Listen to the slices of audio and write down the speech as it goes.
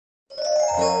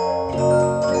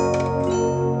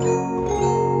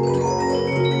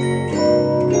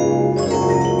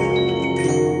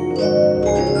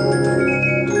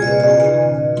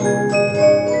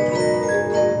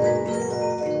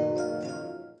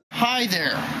Hi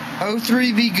there,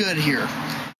 03bgood here.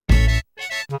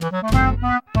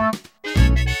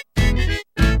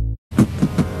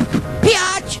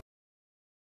 Biatch!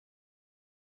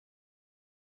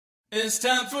 It's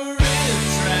time for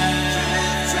Rifftrax.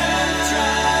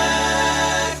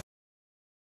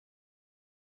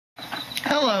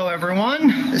 Hello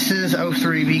everyone, this is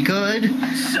 03bgood,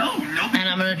 and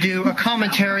I'm going to do a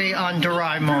commentary on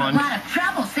Doraemon. A lot of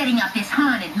trouble setting up this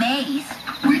haunted maze.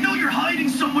 We know you're hiding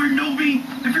somewhere, Nobi.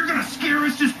 If you're gonna scare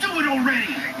us, just do it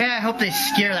already. Yeah, I hope they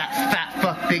scare that fat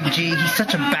fuck Big G. He's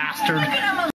such a bastard.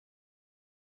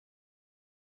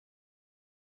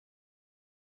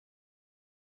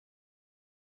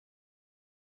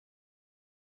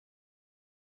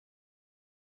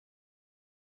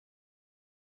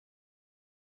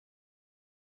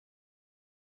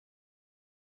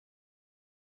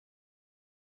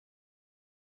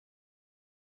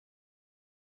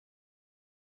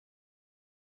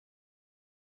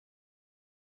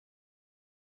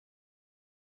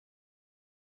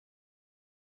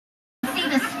 See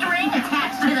the string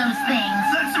attached to those things.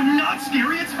 That's so not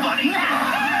scary, it's funny.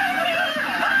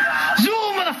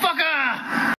 Zool,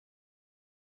 motherfucker!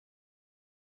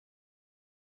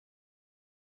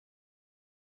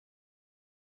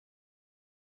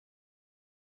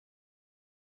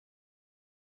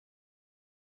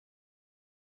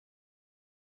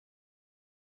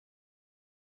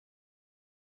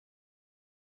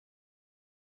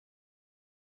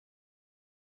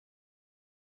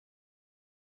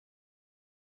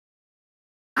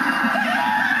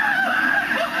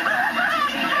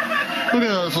 Look at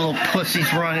those little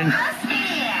pussies running.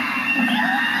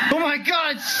 Oh my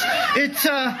god, it's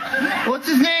what's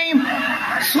his name?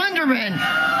 Slenderman.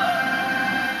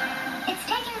 It's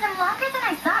taking them longer than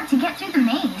I thought to get through the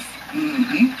maze.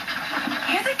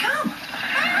 Here they come.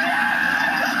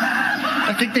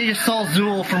 I think they just saw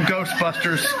Zool from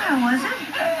Ghostbusters. How was it?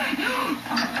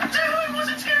 Dude, I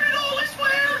wasn't scared at all, I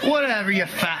swear. Whatever, you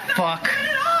fat fuck.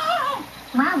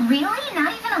 Wow, really?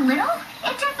 Not even a little?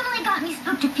 It definitely got me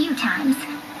spooked a few times.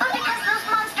 But because those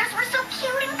monsters were so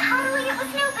cute and cuddly, it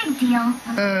was no big deal.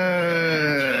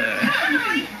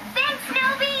 Thanks,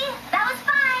 Snoopy. That was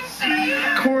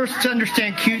fun. Of course, to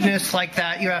understand cuteness like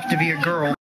that, you have to be a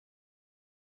girl.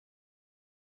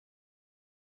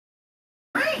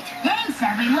 Great. Thanks,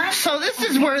 everyone. So this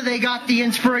is where they got the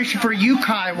inspiration for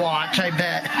Yukai Watch, I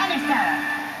bet.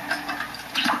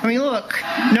 I mean, look,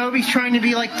 Nobi's trying to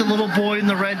be like the little boy in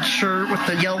the red shirt with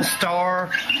the yellow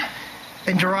star,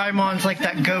 and Doraemon's like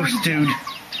that ghost dude.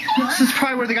 This is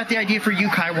probably where they got the idea for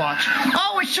Yukai Watch.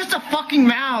 Oh, it's just a fucking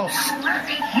mouse!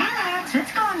 Relax,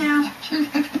 it's gone now.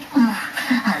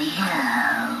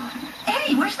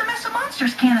 Hey, where's the Mess of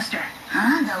Monsters canister?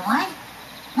 Huh? The what?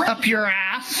 Up your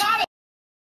ass.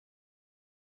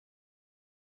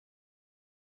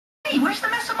 Hey, where's the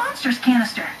Mess of Monsters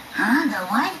canister? Huh? The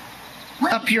what?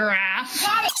 Up your ass.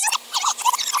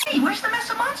 Hey, where's the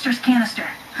Mess of Monsters canister?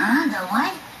 Huh? The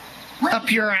what?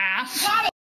 Up your ass.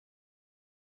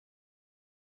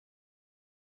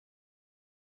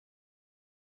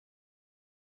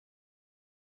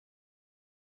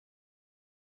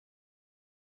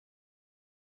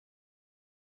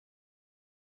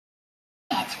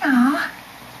 Oh,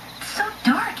 it's so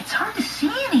dark, it's hard to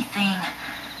see anything.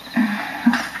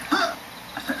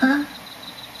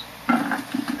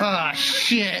 Ah,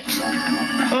 shit.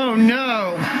 Oh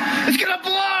no. It's gonna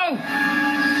blow!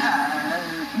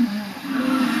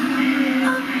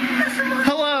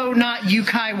 Hello, not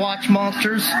Yukai Watch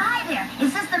monsters. Hi there,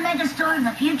 is this the mega store of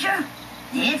the future?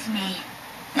 It's me.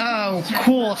 Oh,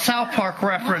 cool, South Park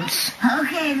reference.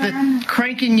 Okay then. The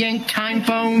crank and yank time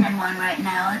phone. And one right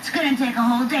now. It's gonna take a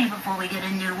whole day before we get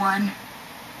a new one.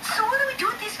 So what do we do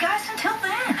with these guys until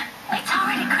then? It's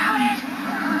already crowded.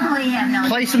 We have no...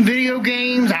 Play some video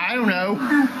games, I don't know.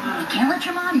 You can't let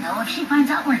your mom know if she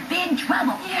finds out we're in big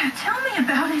trouble. Yeah, tell me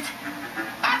about it.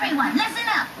 Everyone, listen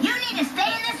up. You need to stay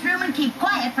in this room and keep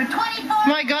quiet for 24...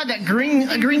 My god, that green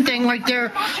thing right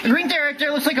there. The green thing right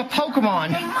there looks like a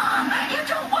Pokemon. Hey, Mom, you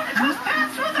don't want to cross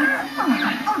paths with her.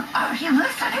 Are you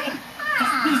listening?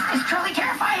 This beast is truly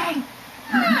terrifying.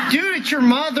 Dude, it's your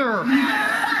mother.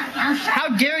 Now shut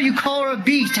How dare you call her a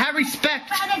beast? Have respect.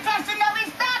 Found a test in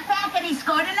Nobody's backpack and he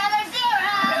scored another 0.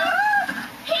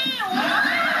 He won!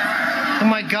 Oh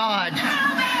my god.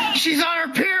 She's on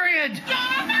her period.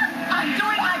 I'm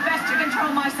doing my best to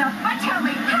control myself, but tell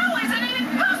me, how is it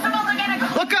even possible to get a...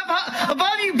 What Look up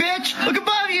above you, bitch! Look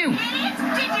above you! Idiots,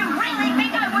 did you really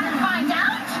think I wouldn't find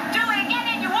out? Do it again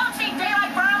and you won't see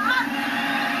daylight for a month.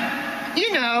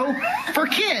 You know, for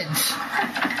kids.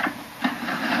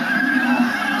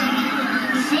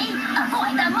 See?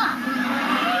 Avoid the mom.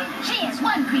 She is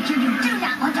one creature you do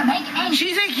not want to make angry.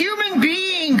 She's a human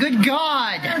being, good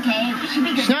God. Okay, we should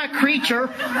be good. She's not a creature.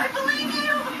 I believe you.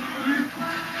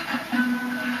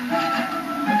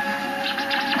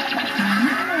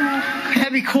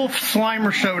 That'd be cool if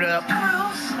Slimer showed up.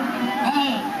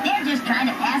 Hey, they're just trying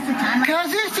to pass the time.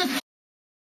 Cause it's a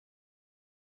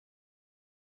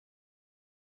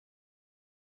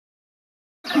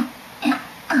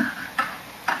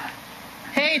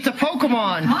Hey, it's a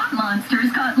Pokemon. Swamp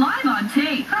monsters caught live on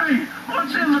tape. Hey,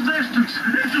 what's in the distance?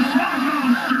 It's a swamp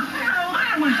monster. Hell,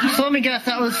 that was... So let me guess,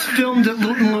 that was filmed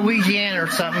in Louisiana or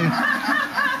something.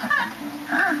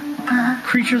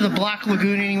 Creature of the Black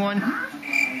Lagoon, anyone? Nobi,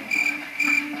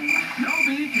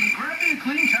 can you grab me a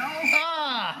clean towel?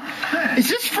 Ah! Is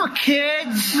this for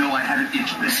kids? No, I had an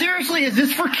itch there. Seriously, is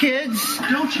this for kids?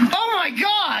 Don't you? Oh my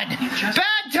God!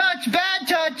 Bad touch, bad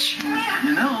touch!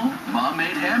 You know, Mom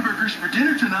made hamburgers for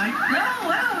dinner tonight. Oh,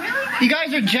 wow, really? You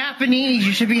guys are Japanese,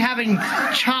 you should be having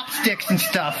chopsticks and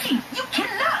stuff. You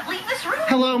cannot leave this room.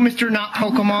 Hello, Mr. Not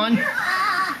Pokemon.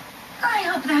 I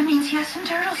hope that means yes in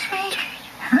turtle speak.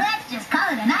 Let's just call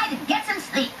it a night and get some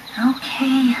sleep.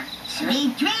 Okay.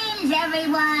 Sweet dreams,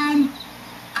 everyone.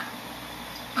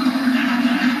 Man,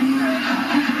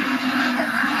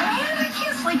 I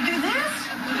can't sleep through this.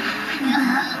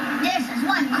 This is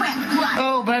one quick plot.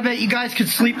 Oh, but I bet you guys could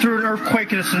sleep through an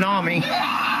earthquake and a tsunami.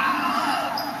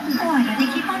 Why do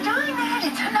they keep on doing that?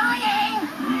 It's annoying.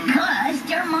 'Cause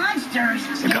they're monsters.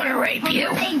 They're gonna rape you.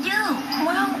 They do.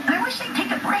 Well, I wish they'd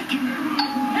take a break.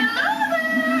 Hello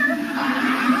there!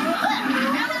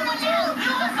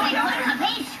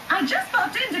 I just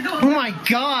popped in to go... Oh my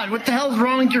God, what the hell's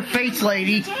wrong with your face,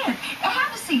 lady? I did.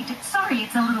 Have a seat. Sorry,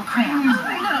 it's a little cramped. Oh,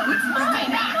 no, it's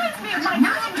fine. Reminds me of my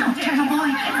don't turtle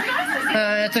boy.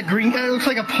 It's a green, it looks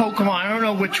like a Pokemon. I don't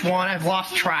know which one. I've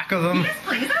lost track of them Yes,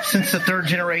 please. since the 3rd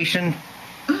generation.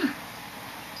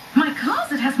 My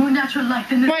closet has more natural light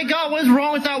than this. My God, what is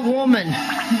wrong with that woman?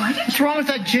 Why did What's wrong with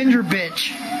that ginger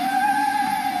bitch?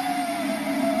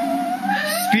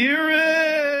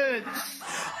 Spirits!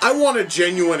 I want a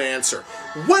genuine answer.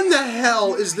 When the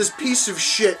hell is this piece of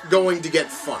shit going to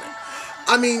get funny?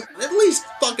 I mean, at least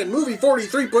fucking Movie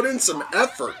 43 put in some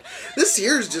effort. This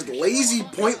here is just lazy,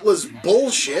 pointless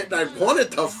bullshit, and I want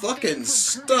it to fucking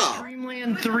stop.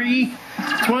 Dreamland 3.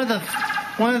 It's one of the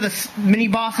mini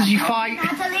bosses you fight. Not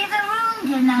to leave the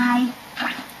room tonight.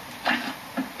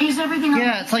 Is everything okay?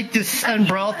 Yeah, it's like this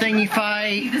umbrella thing you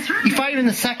fight. You fight in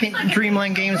the 2nd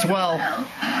Dreamland game as well.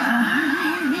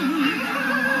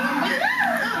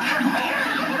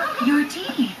 Your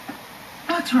tea.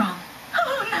 What's wrong?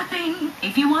 Oh, nothing.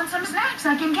 If you want some snacks,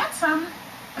 I can get some.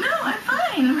 No, I'm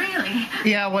fine, really.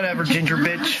 Yeah, whatever, ginger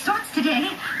bitch. Sorts today.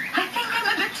 I think I'm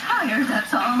a bit tired,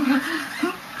 that's all.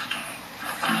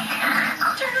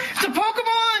 It's a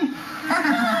Pokemon!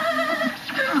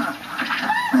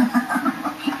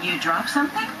 You dropped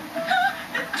something?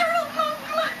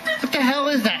 What the hell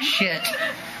is that shit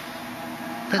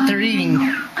that they're eating?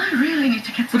 I really need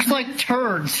to get some. Looks like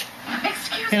turds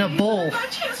Excuse in a me. bowl.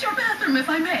 I'd use your bathroom if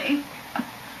I may.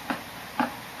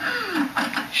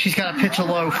 She's got a pitch of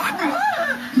loaf.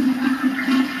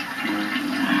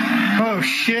 Oh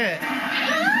shit.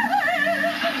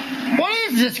 What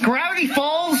is this, Gravity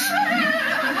Falls?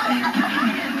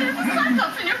 There's a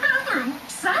Cyclops in your bathroom.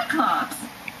 Cyclops?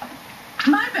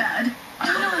 My bad.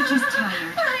 I'm just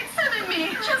tired. It's silly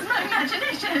me. Just my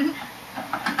imagination.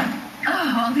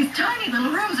 Oh, all these tiny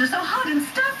little rooms are so hot and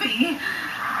stuffy.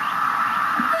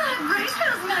 Grace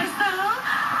feels nice, though.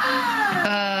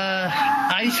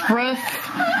 Ice breath?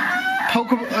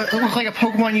 It looks like a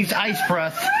Pokemon used ice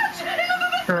breath.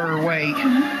 Or wait.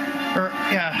 Or,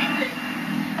 yeah.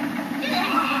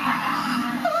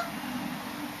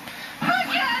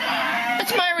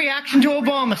 That's my reaction to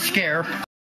Obama scare.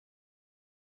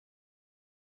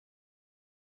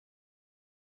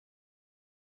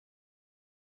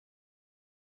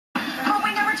 But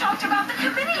we never talked about the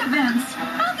committee events.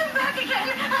 I'll come back again.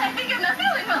 I think I'm not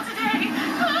feeling well today.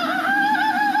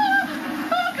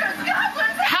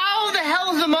 How the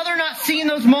hell is the mother not seeing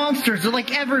those monsters? They're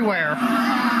like everywhere.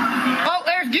 Oh,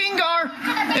 there's Gengar!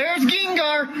 There's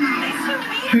Gengar!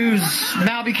 Who's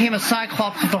now became a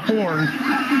Cyclops with a horn. They'll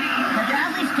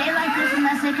probably stay like this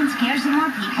unless they can scare some more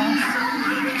people.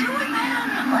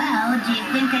 Well, do you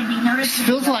think they'd be noticed?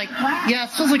 Feels like, yeah, it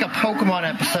feels like a Pokemon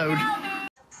episode.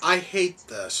 I hate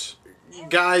this.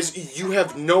 Guys, you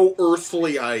have no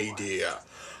earthly idea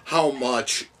how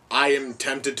much I am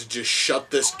tempted to just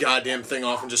shut this goddamn thing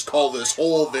off and just call this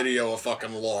whole video a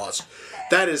fucking loss.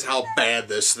 That is how bad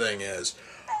this thing is.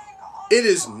 It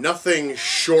is nothing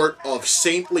short of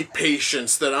saintly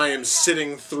patience that I am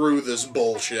sitting through this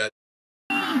bullshit.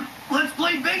 Let's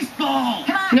play baseball!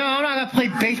 No, I'm not gonna play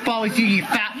baseball with you, you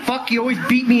fat fuck. You always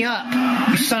beat me up,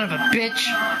 you son of a bitch.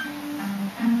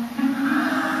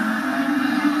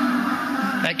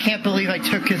 I can't believe I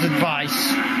took his advice.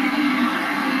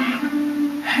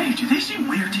 Hey, do they seem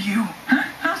weird to you? Huh?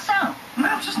 How so?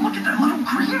 Well, just look at that little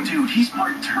green dude. He's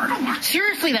part turtle.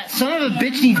 Seriously, that son of a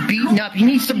bitch needs beaten up. He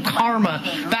needs some karma.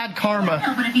 Bad karma.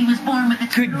 No, but if he was born with a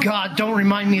Good God, don't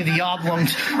remind me of the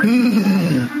oblongs.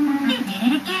 They did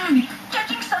it again.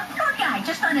 Judging some poor guy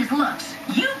just on his looks.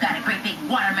 You've got a great big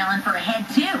watermelon for a head,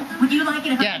 too. Would you like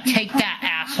it if Yeah, take that,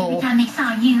 asshole. every time they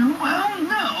saw you? Well,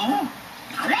 no.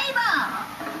 Play ball!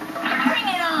 Bring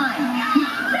it on!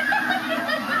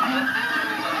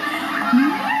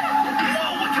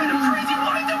 Whoa, what kind of crazy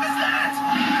wind-up is that?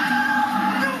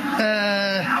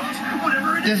 Out,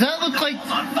 whatever it Does is. that look like...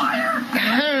 On fire.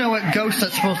 I don't know what ghost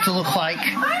that's supposed to look like.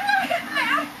 I'm not hitting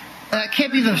that! That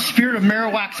can't be the spirit of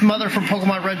Marowak's mother from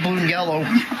Pokemon Red, Blue, and Yellow.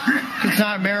 It's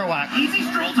not a Marowak. Easy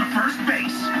stroll to first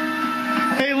base.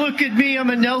 Hey, look at me. I'm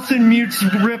a Nelson Mutes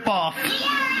ripoff.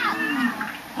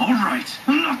 All right,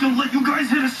 I'm not gonna let you guys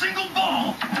hit a single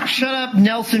ball. Shut up,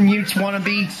 Nelson Mutes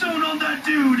wannabe. Zone on that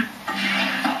dude.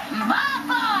 Ball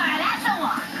four! That's a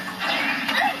walk!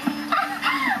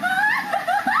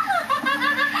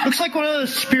 Looks like one of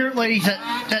those spirit ladies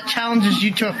that challenges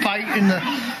you to a fight in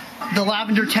the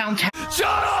Lavender Town. Shut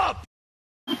up!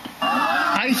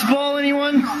 Ice ball,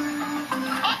 anyone?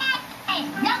 Hey,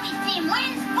 Novi's team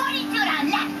wins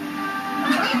 42-0.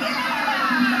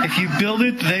 If you build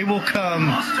it, they will come.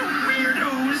 Monster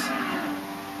weirdos.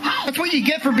 That's what you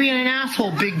get for being an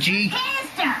asshole, Big G.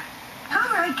 Canister. All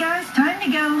right, guys, time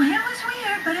to go. It was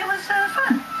weird, but it was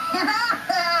fun.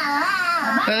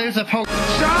 There's a poke.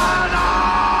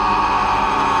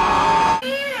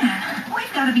 Yeah,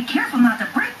 we've got to be careful not to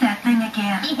break that thing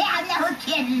again. Yeah, no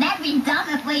kidding. That'd be dumb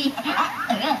if we...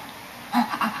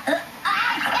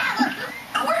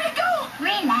 Where'd it go?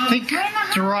 Relax. I think We're in the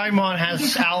house. Doraemon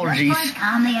has allergies.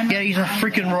 Calmly and- Yeah, he's a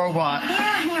freaking robot.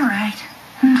 Yeah, you're right.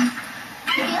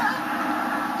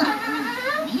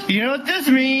 You know what this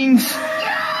means?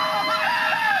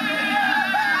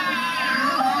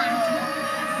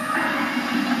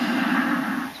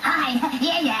 Hi.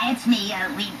 Yeah, it's me.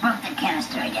 We broke the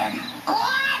canister again.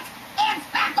 What? It's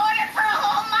back ordered for a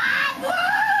whole month?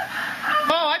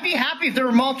 What? Oh, I'd be happy if there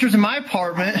were monsters in my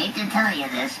apartment. Hate to tell you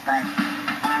this, but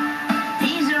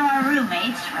these are our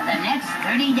roommates for the next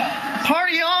 30 days.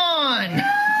 Party on!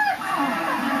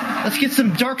 Let's get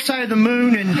some Dark Side of the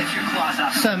Moon and Get your claws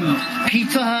off. some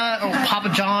Pizza Hut or Papa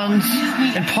John's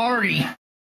and party.